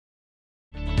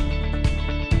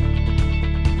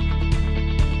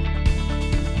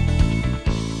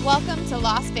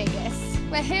Las Vegas.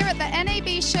 We're here at the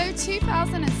NABSHOW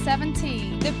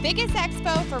 2017. The biggest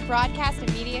expo for broadcast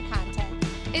and media content.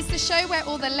 It's the show where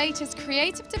all the latest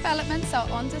creative developments are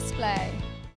on display.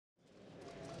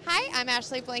 Hi, I'm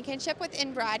Ashley Blankenship with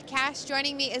InBroadcast.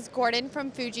 Joining me is Gordon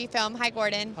from Fujifilm. Hi,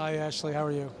 Gordon. Hi, Ashley. How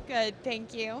are you? Good,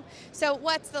 thank you. So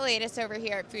what's the latest over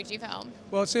here at Fujifilm?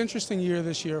 Well, it's an interesting year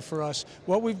this year for us.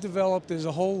 What we've developed is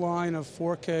a whole line of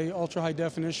 4K ultra-high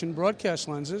definition broadcast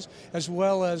lenses, as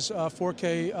well as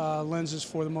 4K lenses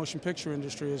for the motion picture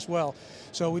industry as well.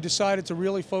 So we decided to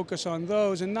really focus on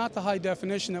those and not the high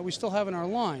definition that we still have in our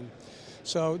line.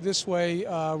 So this way,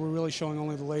 we're really showing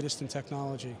only the latest in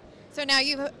technology. So now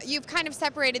you've kind of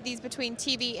separated these between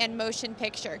TV and motion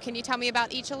picture. Can you tell me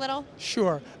about each a little?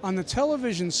 Sure. On the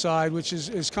television side, which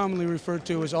is commonly referred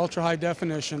to as ultra-high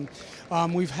definition,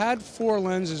 we've had 4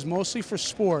 lenses, mostly for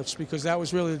sports, because that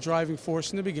was really the driving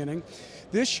force in the beginning.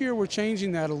 This year we're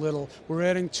changing that a little. We're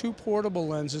adding 2 portable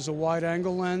lenses, a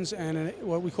wide-angle lens and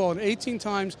what we call an 18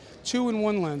 times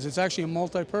 2-in-1 lens. It's actually a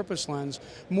multi-purpose lens.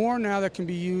 More now that can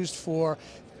be used for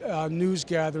news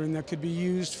gathering, that could be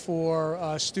used for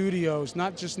studios,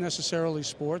 not just necessarily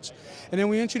sports. And then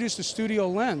we introduced a studio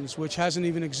lens, which hasn't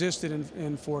even existed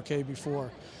in 4K before.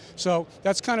 So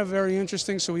that's kind of very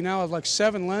interesting. So we now have like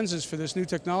 7 lenses for this new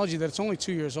technology that's only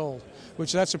 2 years old,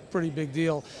 which that's a pretty big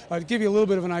deal. To give you a little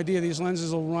bit of an idea, these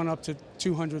lenses will run up to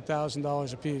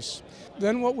 $200,000 a piece.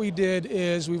 Then what we did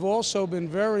is we've also been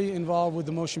very involved with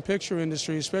the motion picture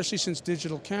industry, especially since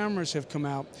digital cameras have come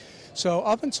out. So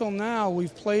up until now,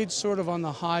 we've played sort of on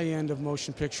the high end of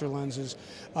motion picture lenses,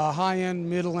 high end,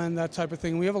 middle end, that type of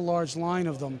thing. We have a large line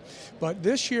of them. But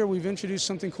this year, we've introduced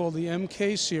something called the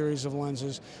MK series of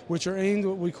lenses, which are aimed at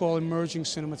what we call emerging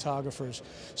cinematographers.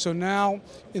 So now,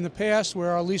 in the past,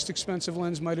 where our least expensive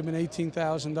lens might have been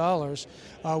 $18,000,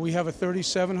 we have a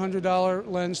 $3,700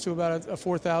 lens to about a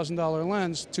 $4,000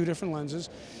 lens, 2 different lenses,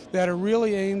 that are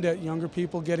really aimed at younger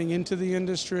people getting into the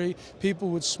industry, people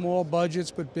with small budgets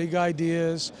but big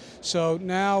ideas. So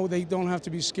now they don't have to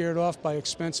be scared off by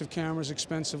expensive cameras,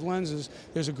 expensive lenses.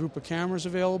 There's a group of cameras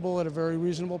available at a very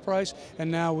reasonable price,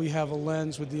 and now we have a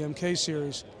lens with the MK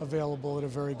series available at a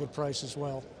very good price as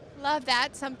well. Love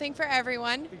that, something for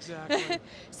everyone. Exactly.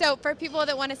 So for people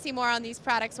that want to see more on these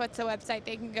products, what's the website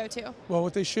they can go to? Well,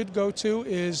 what they should go to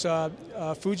is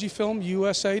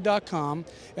FujifilmUSA.com,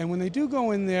 and when they do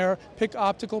go in there, pick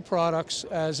optical products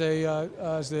as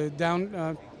the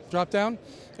drop down,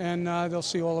 and they'll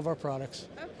see all of our products.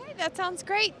 Okay, that sounds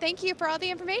great. Thank you for all the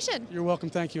information. You're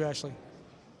welcome. Thank you, Ashley.